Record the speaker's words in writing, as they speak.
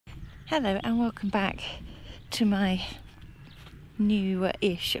Hello and welcome back to my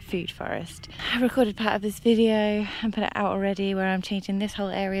new-ish food forest. I recorded part of this video and put it out already where I'm changing this whole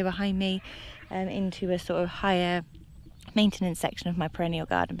area behind me into a sort of higher maintenance section of my perennial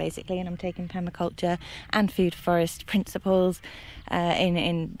garden basically, and I'm taking permaculture and food forest principles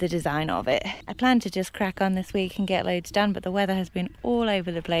in the design of it. I plan to just crack on this week and get loads done, but the weather has been all over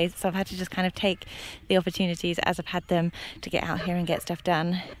the place, so I've had to just kind of take the opportunities as I've had them to get out here and get stuff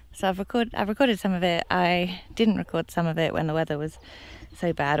done. So I've recorded some of it. I didn't record some of it when the weather was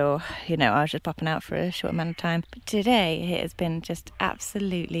so bad, or I was just popping out for a short amount of time. But today it has been just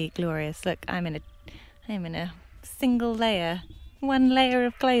absolutely glorious. Look, I'm in a single layer, one layer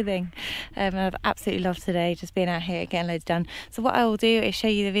of clothing. I've absolutely loved today, just being out here getting loads done. So what I will do is show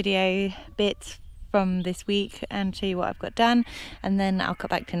you the video bits from this week and show you what I've got done, and then I'll cut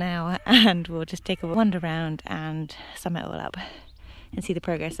back to now and we'll just take a wander around and sum it all up and see the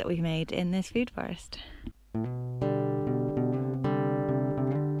progress that we've made in this food forest.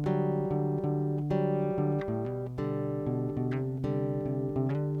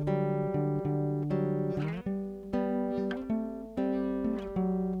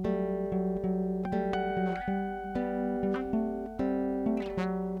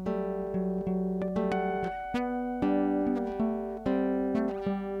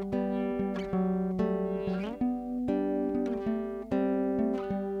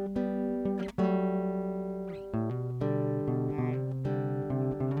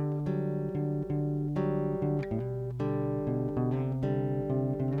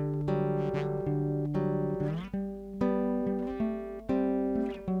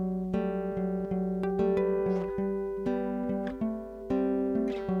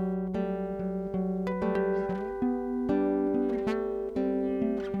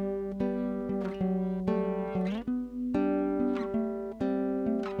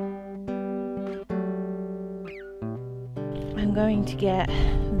 I'm going to get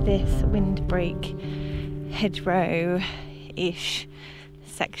this windbreak hedgerow-ish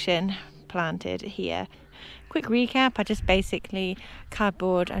section planted here. Quick recap, I just basically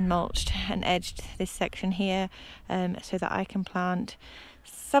cardboard and mulched and edged this section here so that I can plant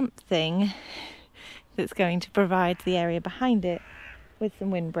something that's going to provide the area behind it with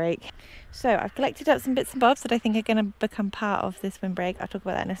some windbreak. So I've collected up some bits and bobs that I think are going to become part of this windbreak. I'll talk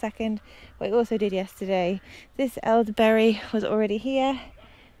about that in a second. What I also did yesterday, this elderberry was already here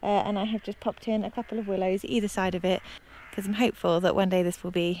and I have just popped in a couple of willows either side of it because I'm hopeful that one day this will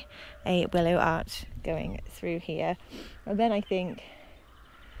be a willow arch going through here. And then I think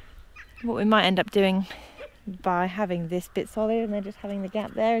what we might end up doing by having this bit solid and then just having the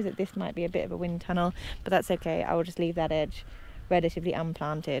gap there is that this might be a bit of a wind tunnel, but that's okay. I will just leave that edge relatively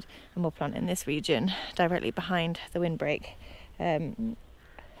unplanted and we'll plant in this region directly behind the windbreak. I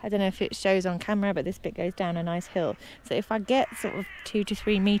don't know if it shows on camera, but this bit goes down a nice hill, so if I get sort of 2 to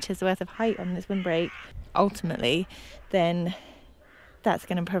 3 meters worth of height on this windbreak ultimately, then that's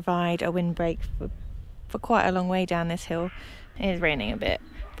going to provide a windbreak for quite a long way down this hill. It is raining a bit,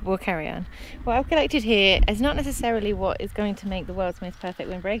 but we'll carry on. What I've collected here is not necessarily what is going to make the world's most perfect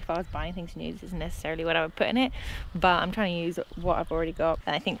windbreak. If I was buying things new, this isn't necessarily what I would put in it, but I'm trying to use what I've already got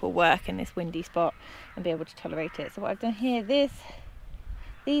that I think will work in this windy spot and be able to tolerate it. So what I've done here,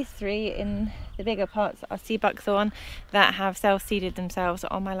 these three in the bigger pots are sea buckthorn that have self-seeded themselves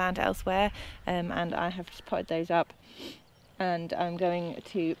on my land elsewhere, and I have just potted those up. And I'm going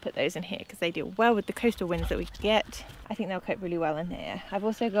to put those in here because they deal well with the coastal winds that we get. I think they'll cope really well in here. I've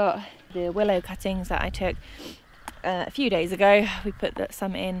also got the willow cuttings that I took a few days ago. We put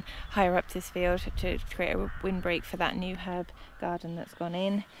some in higher up this field to create a windbreak for that new herb garden that's gone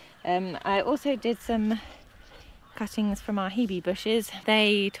in. I also did some cuttings from our hebe bushes.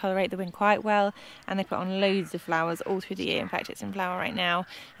 They tolerate the wind quite well and they put on loads of flowers all through the year. In fact, it's in flower right now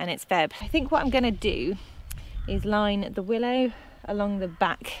and it's Feb. I think what I'm going to do is line the willow along the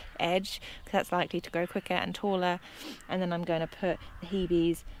back edge because that's likely to grow quicker and taller, and then I'm going to put the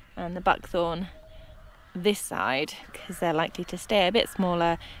hebes and the buckthorn this side because they're likely to stay a bit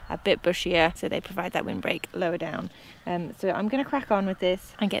smaller, a bit bushier, so they provide that windbreak lower down. So I'm going to crack on with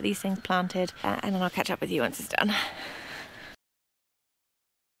this and get these things planted and then I'll catch up with you once it's done.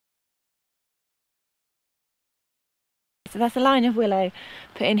 So that's a line of willow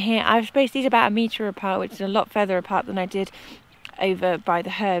put in here. I've spaced these about 1 metre apart, which is a lot further apart than I did over by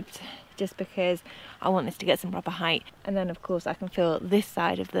the herbs, just because I want this to get some proper height. And then of course I can fill this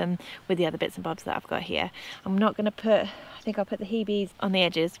side of them with the other bits and bobs that I've got here. I'm not going to put, I think I'll put the hebes on the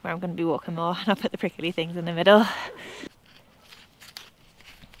edges where I'm going to be walking more, and I'll put the prickly things in the middle.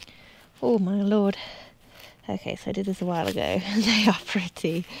 Oh my lord. Okay, so I did this a while ago. They are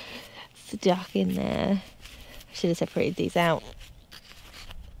pretty. the duck in there. I should have separated these out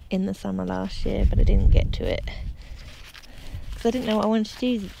in the summer last year, but I didn't get to it because I didn't know what I wanted to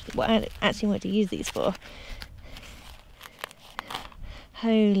do, what I actually wanted to use these for.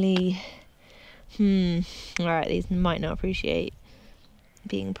 Holy, alright, these might not appreciate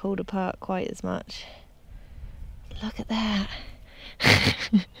being pulled apart quite as much. Look at that.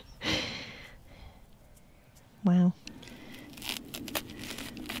 Wow.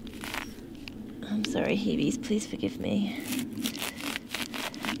 I'm sorry, Hebes, please forgive me.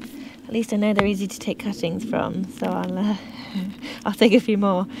 At least I know they're easy to take cuttings from, so I'll take a few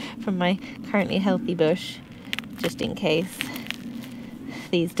more from my currently healthy bush, just in case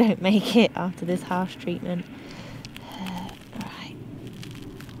these don't make it after this harsh treatment. Right.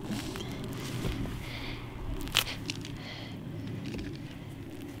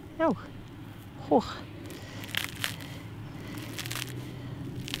 Oh.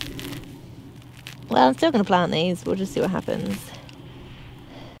 Well, I'm still going to plant these. We'll just see what happens.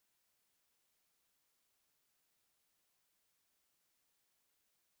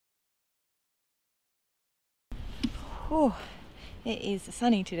 Oh, it is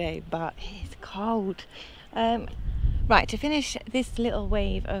sunny today, but it's cold. Right, to finish this little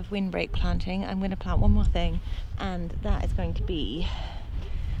wave of windbreak planting, I'm going to plant one more thing, and that is going to be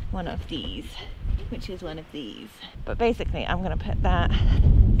one of these, which is one of these. But basically, I'm going to put that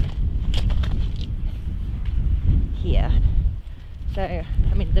here. So,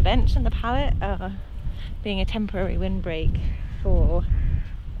 I mean, the bench and the pallet are being a temporary windbreak for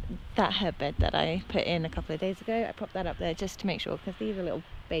that herb bed that I put in a couple of days ago. I propped that up there just to make sure, because these are little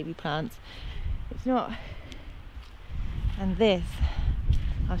baby plants. It's not, and this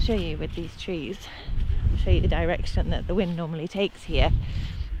I'll show you with these trees. I'll show you the direction that the wind normally takes here.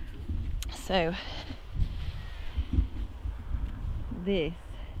 So this,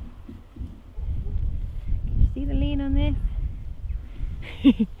 can you see the lean on this?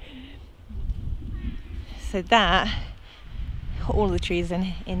 So that, all the trees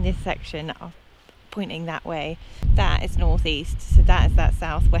in this section are pointing that way. That is northeast, so that is that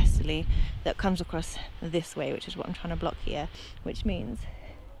southwesterly that comes across this way, which is what I'm trying to block here, which means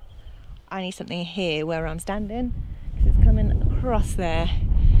I need something here where I'm standing, because it's coming across there.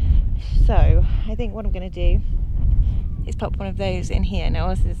 So I think what I'm going to do is pop one of those in here.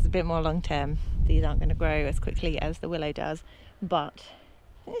 Now this is a bit more long term, these aren't going to grow as quickly as the willow does, but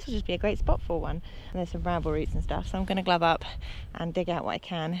this will just be a great spot for one. And there's some bramble roots and stuff, so I'm going to glove up and dig out what I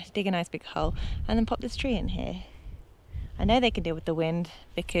can, dig a nice big hole, and then pop this tree in here. I know they can deal with the wind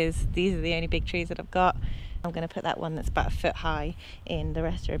because these are the only big trees that I've got. I'm going to put that one that's about a foot high in, the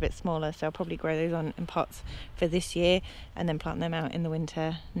rest are a bit smaller, so I'll probably grow those on in pots for this year and then plant them out in the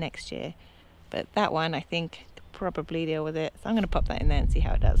winter next year. But that one I think could probably deal with it, so I'm going to pop that in there and see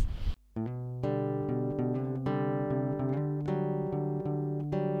how it does.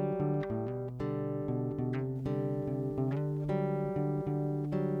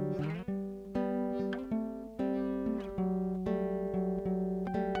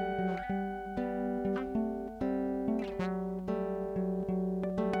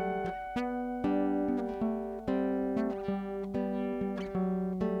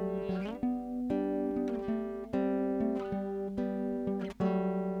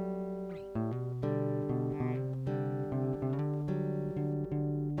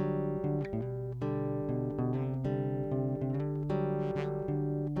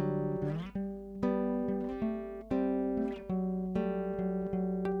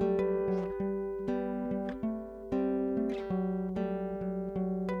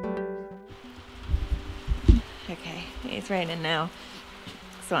 Okay, it's raining now,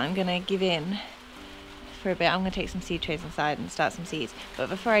 so I'm gonna give in for a bit. I'm gonna take some seed trays inside and start some seeds. But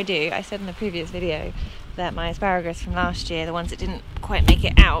before I do, I said in the previous video that my asparagus from last year, the ones that didn't quite make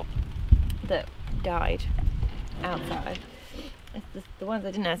it out, that died outside, the ones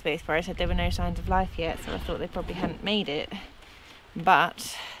I didn't have space for, I said there were no signs of life yet, so I thought they probably hadn't made it.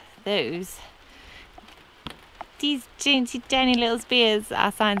 But these dainty tiny little spears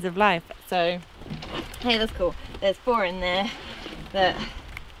are signs of life, so hey, that's cool. There's 4 in there that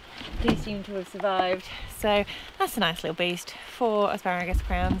do seem to have survived, so that's a nice little beast. 4 asparagus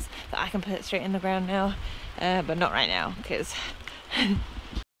crowns that I can put straight in the ground now, but not right now because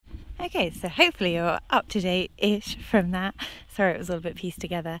okay, so hopefully you're up to date-ish from that. Sorry, it was all a bit pieced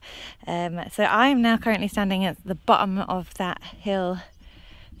together. So I'm now currently standing at the bottom of that hill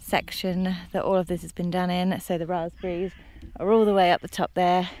section that all of this has been done in. So the raspberries are all the way up the top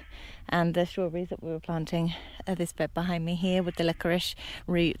there, and the strawberries that we were planting are this bed behind me here with the licorice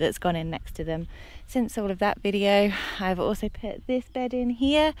root that's gone in next to them. Since all of that video, I've also put this bed in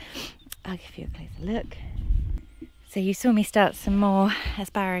here, I'll give you a closer look. So you saw me start some more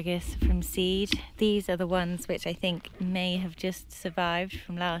asparagus from seed. These are the ones which I think may have just survived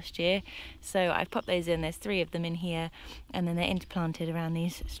from last year. So I've popped those in, there's 3 of them in here, and then they're interplanted around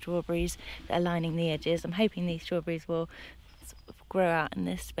these strawberries that are lining the edges. I'm hoping these strawberries will sort of grow out in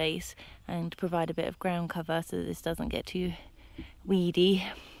this space and provide a bit of ground cover so that this doesn't get too weedy.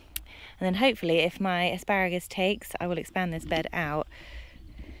 And then hopefully if my asparagus takes, I will expand this bed out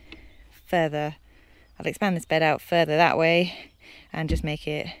further. I'll expand this bed out further that way and just make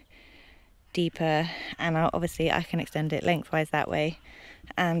it deeper, and obviously I can extend it lengthwise that way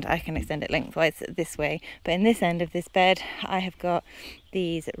and I can extend it lengthwise this way. But in this end of this bed I have got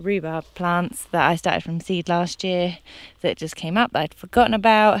these rhubarb plants that I started from seed last year that just came up that I'd forgotten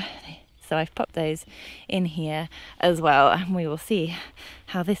about, so I've popped those in here as well, and we will see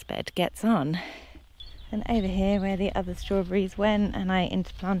how this bed gets on. And over here where the other strawberries went, and I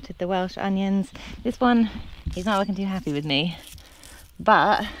interplanted the Welsh onions. This one, he's not looking too happy with me,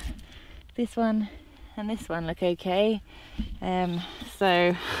 but this one and this one look okay.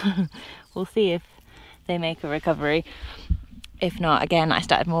 So we'll see if they make a recovery. If not, again, I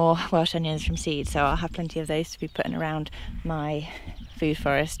started more Welsh onions from seed, so I'll have plenty of those to be putting around my food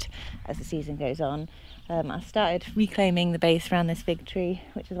forest as the season goes on. I started reclaiming the base around this fig tree,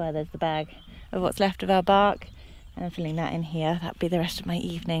 which is why there's the bag of what's left of our bark, and I'm filling that in here. That'll be the rest of my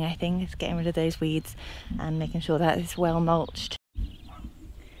evening, I think, is getting rid of those weeds and making sure that it's well mulched.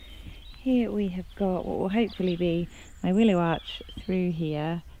 Here we have got what will hopefully be my willow arch through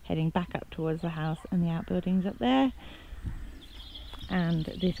here, heading back up towards the house and the outbuildings up there, and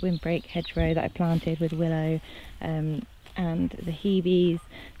this windbreak hedgerow that I planted with willow and the hebes.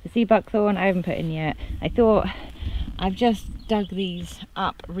 The sea buckthorn I haven't put in yet. I thought, I've just dug these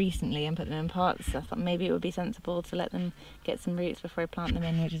up recently and put them in pots. I thought maybe it would be sensible to let them get some roots before I plant them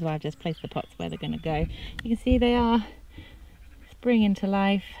in, which is why I've just placed the pots where they're going to go. You can see they are springing to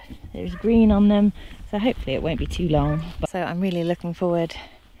life. There's green on them, so hopefully it won't be too long. So I'm really looking forward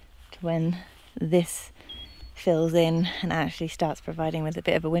to when this fills in and actually starts providing with a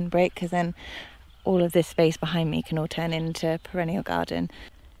bit of a windbreak, because then all of this space behind me can all turn into perennial garden.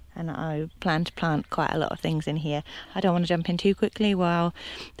 And I plan to plant quite a lot of things in here. I don't want to jump in too quickly while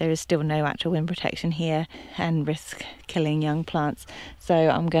there is still no actual wind protection here and risk killing young plants. So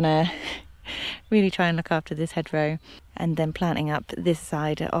I'm gonna really try and look after this hedgerow, and then planting up this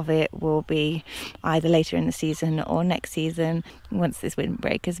side of it will be either later in the season or next season once this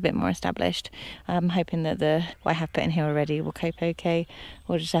windbreak is a bit more established. I'm hoping that what I have put in here already will cope okay.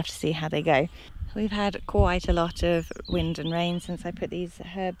 We'll just have to see how they go. We've had quite a lot of wind and rain since I put these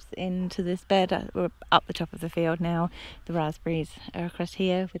herbs into this bed. We're up the top of the field now. The raspberries are across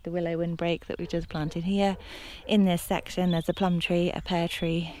here with the willow windbreak that we've just planted here. In this section there's a plum tree, a pear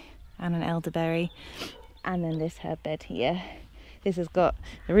tree and an elderberry, and then this herb bed here. This has got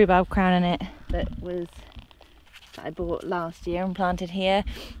the rhubarb crown in it that I bought last year and planted here,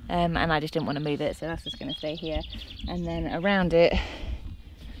 and I just didn't want to move it, so that's just going to stay here. And then around it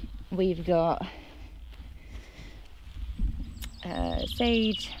we've got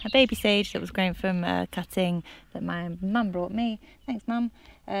sage, a baby sage that was grown from cutting that my mum brought me. Thanks, Mum.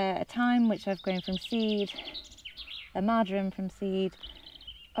 A thyme which I've grown from seed, a marjoram from seed,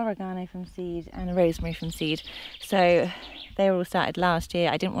 oregano from seed, and a rosemary from seed. So they were all started last year.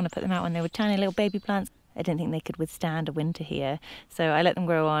 I didn't want to put them out when they were tiny little baby plants. I didn't think they could withstand a winter here, so I let them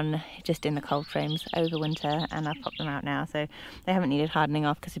grow on just in the cold frames over winter, and I've popped them out now. So they haven't needed hardening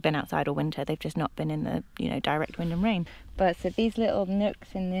off because they've been outside all winter. They've just not been in the direct wind and rain. But so these little nooks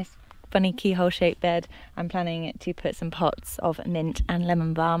in this funny keyhole shaped bed, I'm planning to put some pots of mint and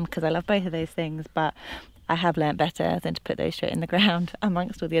lemon balm because I love both of those things, but I have learnt better than to put those straight in the ground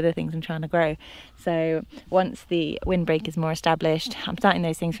amongst all the other things I'm trying to grow. So once the windbreak is more established, I'm starting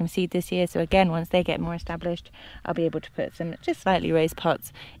those things from seed this year, so again, once they get more established, I'll be able to put some just slightly raised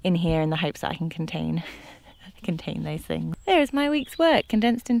pots in here in the hopes that I can contain those things. There is my week's work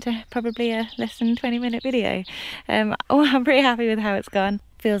condensed into probably a less than 20-minute video. I'm pretty happy with how it's gone.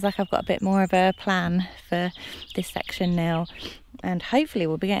 Feels like I've got a bit more of a plan for this section now, and hopefully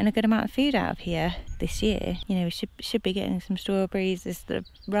we'll be getting a good amount of food out of here this year. We should be getting some strawberries. The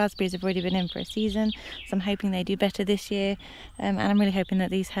raspberries have already been in for a season, so I'm hoping they do better this year, and I'm really hoping that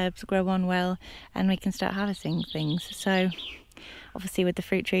these herbs grow on well and we can start harvesting things. So obviously with the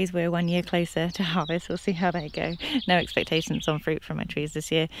fruit trees we're 1 year closer to harvest. We'll see how they go. No expectations on fruit from my trees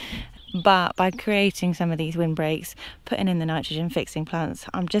this year, but by creating some of these windbreaks, putting in the nitrogen fixing plants,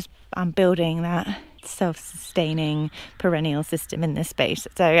 I'm building that self-sustaining perennial system in this space.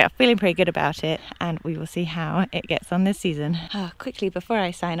 So yeah, feeling pretty good about it, and we will see how it gets on this season. Quickly before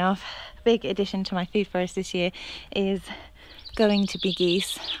I sign off, big addition to my food forest this year is going to be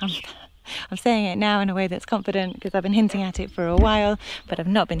geese. I'm saying it now in a way that's confident because I've been hinting at it for a while, but I've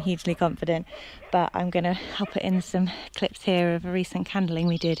not been hugely confident. But I'll put in some clips here of a recent candling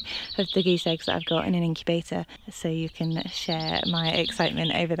we did of the goose eggs that I've got in an incubator, so you can share my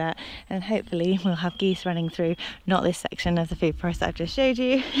excitement over that. And hopefully we'll have geese running through, not this section of the food forest that I've just showed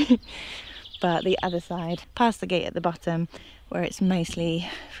you, but the other side, past the gate at the bottom, where it's mostly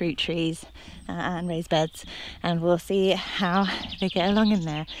fruit trees and raised beds, and we'll see how they get along in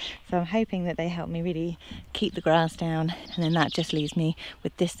there. So I'm hoping that they help me really keep the grass down, and then that just leaves me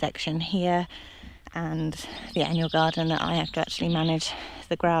with this section here and the annual garden that I have to actually manage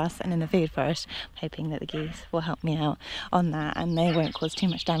the grass. And in the food forest, I'm hoping that the geese will help me out on that and they won't cause too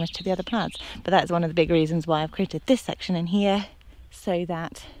much damage to the other plants. But that's one of the big reasons why I've created this section in here, so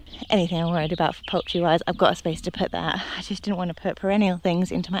that anything I'm worried about for poultry wise, I've got a space to put that. I just didn't want to put perennial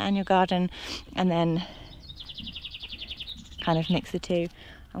things into my annual garden and then kind of mix the two.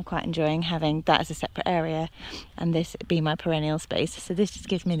 I'm quite enjoying having that as a separate area and this be my perennial space. So this just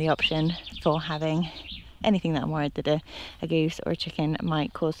gives me the option for having anything that I'm worried that a goose or a chicken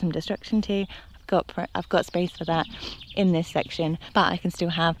might cause some destruction to. I've got space for that in this section, but I can still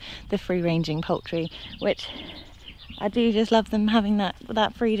have the free-ranging poultry, which I do just love them having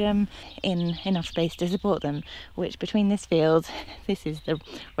that freedom in enough space to support them, which between this field, this is the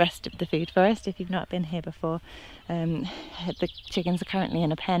rest of the food forest if you've not been here before. The chickens are currently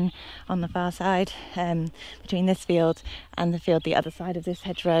in a pen on the far side, between this field and the field the other side of this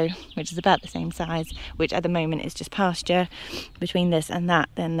hedgerow, which is about the same size, which at the moment is just pasture. Between this and that,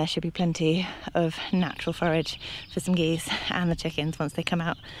 then there should be plenty of natural forage for some geese and the chickens once they come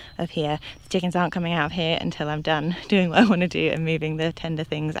out of here. The chickens aren't coming out of here until I'm done doing what I want to do and moving the tender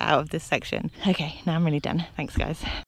things out of this section. Okay, now I'm really done. Thanks guys.